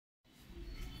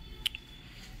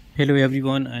Hello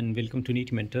everyone and welcome to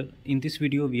Neet Mentor. In this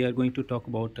video we are going to talk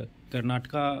about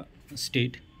Karnataka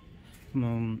state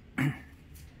um,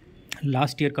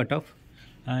 last year cutoff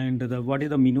and what is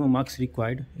the minimum marks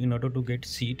required in order to get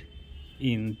seat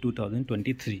in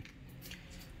 2023.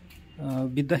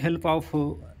 With the help of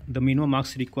the minimum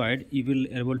marks required, you will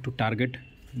able to target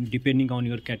depending on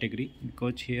your category,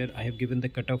 because here I have given the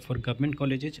cutoff for government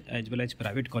colleges as well as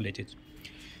private colleges.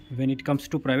 When it comes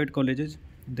to private colleges,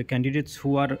 the candidates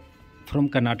who are from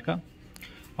Karnataka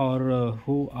or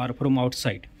who are from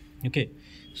outside, okay,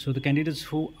 so the candidates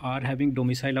who are having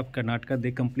domicile of Karnataka, they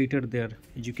completed their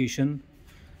education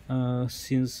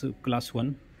since class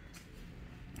 1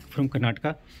 from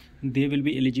Karnataka, they will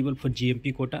be eligible for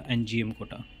GMP quota and GM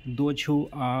quota. Those who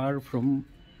are from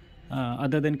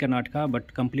other than Karnataka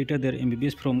but completed their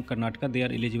MBBS from Karnataka, they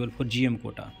are eligible for GM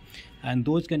quota. And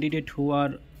those candidates who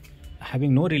are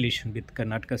having no relation with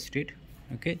Karnataka state,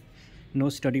 okay, no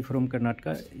study from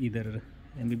Karnataka, either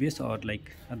MBBS or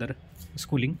like other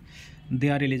schooling, they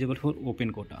are eligible for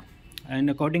open quota. And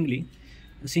accordingly,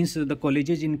 since the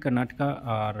colleges in Karnataka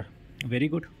are very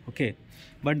good, okay,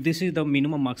 but this is the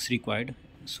minimum marks required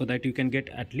so that you can get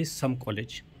at least some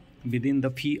college within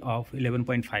the fee of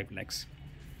 11.5 lakhs.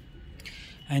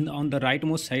 And on the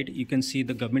rightmost side you can see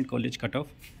the government college cutoff,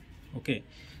 okay.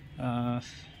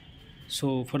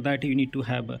 So for that you need to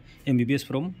have MBBS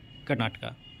from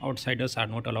Karnataka. Outsiders are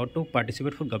not allowed to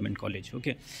participate for government college,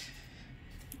 okay.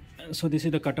 So this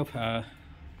is the cutoff I'm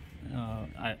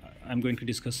going to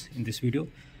discuss in this video.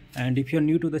 And if you're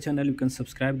new to the channel, you can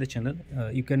subscribe the channel.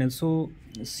 You can also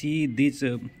see this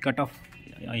cutoff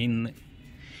in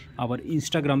our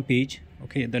Instagram page,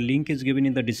 okay. The link is given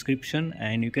in the description,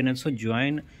 and you can also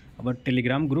join our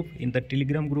Telegram group. In the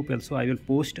Telegram group also I will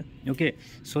post, okay,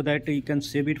 so that you can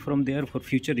save it from there for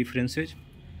future references.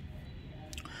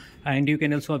 And you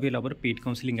can also avail our paid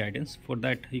counseling guidance. For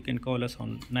that you can call us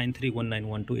on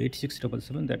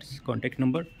 9319128677, that is contact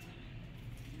number.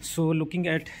 So looking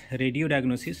at radio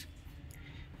diagnosis,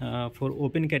 for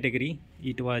open category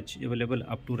it was available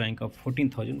up to rank of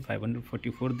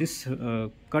 14,544. This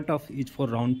cutoff is for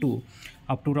round 2.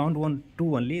 Up to round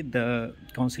 2 only the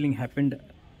counseling happened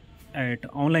at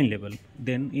online level,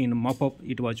 then in mop-up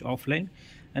it was offline,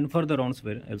 and further rounds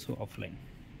were also offline.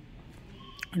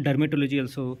 Dermatology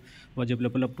also was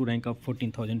available up to rank of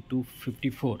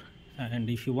 14,254, and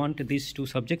if you want these two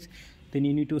subjects, then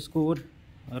you need to score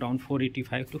around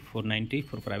 485 to 490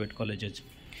 for private colleges.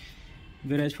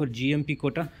 Whereas for GMP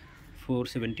quota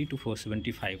 470 to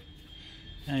 475,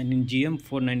 and in GM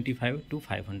 495 to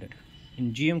 500.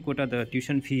 In GM quota the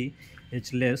tuition fee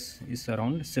is less, is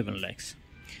around 7 lakhs.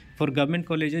 For government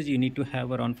colleges you need to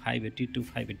have around 580 to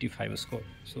 585 score,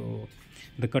 so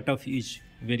the cutoff is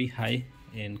very high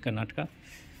in Karnataka.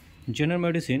 General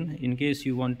medicine, in case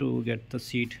you want to get the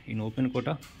seat in open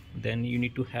quota, then you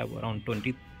need to have around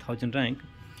 20,000 rank,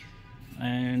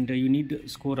 and you need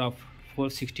score of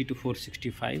 460 to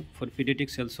 465. For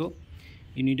pediatrics also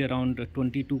you need around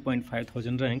 22.5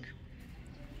 thousand rank,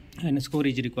 and score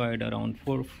is required around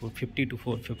 450 to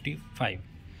 455.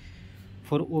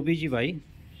 For OBGY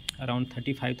around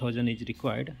 35,000 is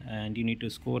required, and you need to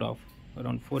score of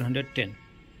around 410.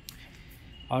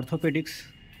 Orthopedics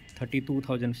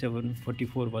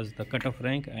 32,744 was the cutoff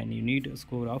rank, and you need a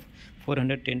score of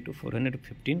 410 to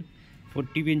 415. For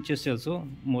TV and chest also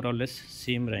more or less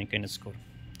same rank and score.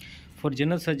 For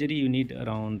general surgery you need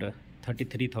around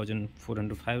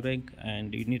 33,405 rank,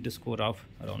 and you need a score of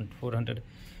around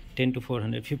 410 to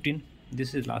 415.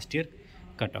 This is last year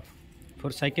cutoff.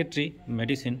 For psychiatry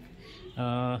medicine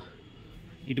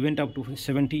it went up to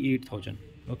 78,000,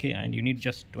 okay, and you need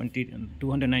just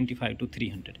 295 to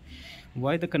 300.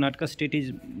 Why the Karnataka state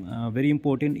is very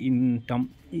important in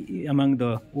among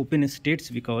the open states?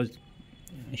 Because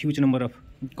a huge number of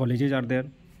colleges are there.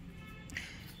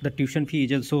 The tuition fee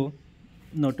is also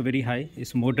not very high,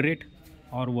 it's moderate,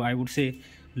 or I would say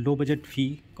low budget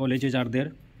fee colleges are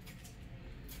there,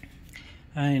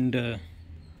 and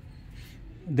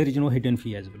there is no hidden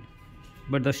fee as well.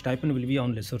 But the stipend will be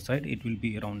on lesser side, it will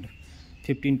be around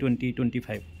 15, 20,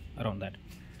 25, around that.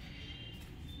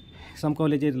 Some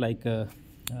colleges like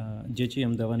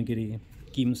JCM, Davangiri,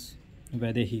 KIMS,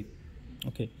 Vaidehi,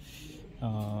 okay,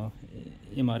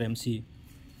 MRMC,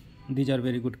 these are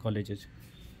very good colleges.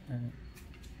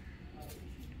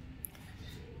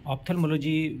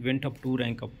 Ophthalmology went up to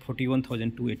rank of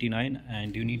 41,289,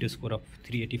 and you need a score of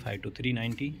 385 to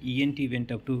 390. ENT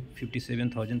went up to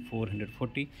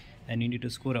 57,440, and you need a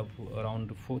score of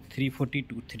around 340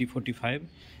 to 345.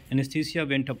 Anesthesia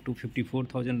went up to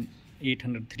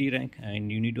 54,803 rank,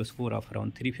 and you need a score of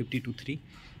around 350 to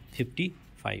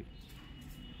 355.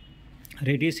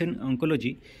 Radiation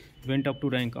oncology went up to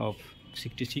rank of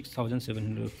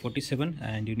 66,747,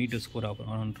 and you need a score of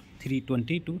around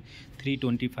 320 to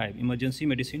 325. Emergency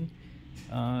medicine,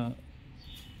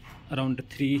 around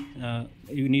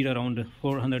you need around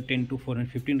 410 to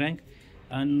 415 rank,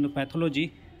 and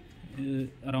pathology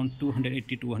around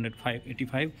 280 to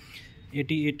 185.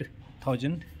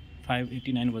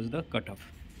 88,589 was the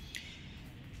cutoff.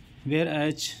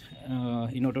 Whereas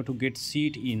in order to get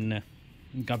seat in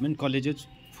government colleges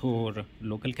for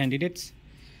local candidates,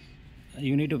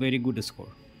 you need a very good score.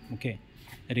 Okay,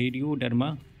 radio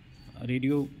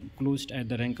closed at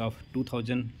the rank of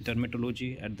 2000,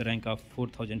 dermatology at the rank of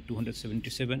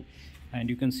 4277, and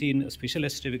you can see in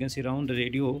specialist we can see around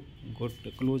radio got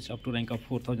closed up to rank of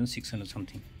 4600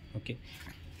 something. Okay,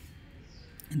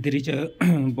 there is a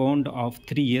bond of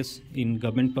 3 years in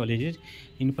government colleges.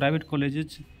 In private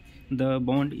colleges the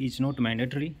bond is not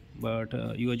mandatory, but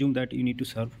you assume that you need to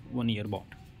serve 1 year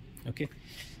bond. Okay,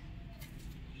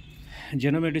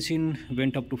 general medicine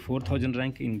went up to 4000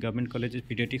 rank in government colleges,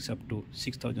 pediatrics up to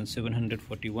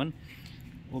 6741,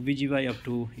 OBGY up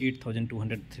to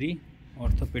 8203,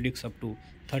 orthopedics up to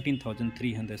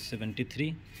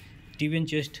 13373, TV and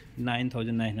chest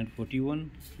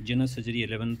 9941, general surgery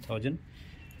 11000,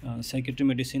 psychiatry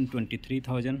medicine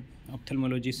 23,000,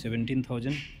 ophthalmology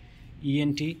 17,000,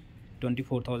 ENT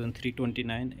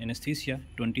 24,329, anesthesia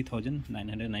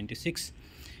 20,996,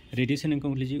 radiation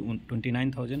oncology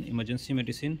 29,000, emergency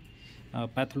medicine,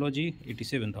 pathology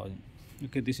 87,000.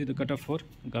 Okay, this is the cutoff for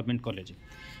government college.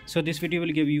 So this video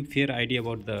will give you fair idea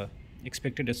about the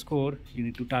expected score you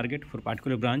need to target for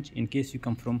particular branch in case you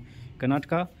come from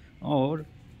Karnataka, or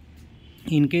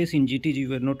in case in GTG you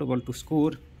were not able to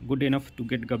score good enough to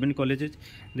get government colleges,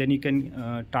 then you can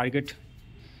target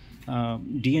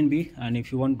DNB, and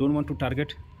if you don't want to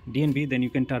target DNB, then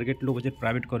you can target low budget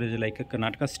private college like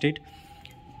Karnataka state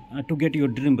to get your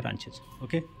dream branches.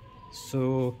 Okay,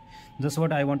 so that's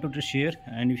what I wanted to share,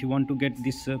 and if you want to get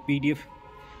this PDF,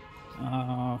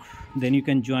 then you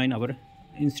can join our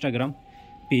Instagram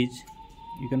page.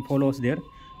 You can follow us there,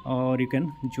 or you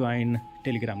can join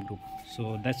Telegram group.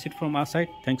 So that's it from our side.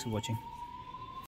 Thanks for watching.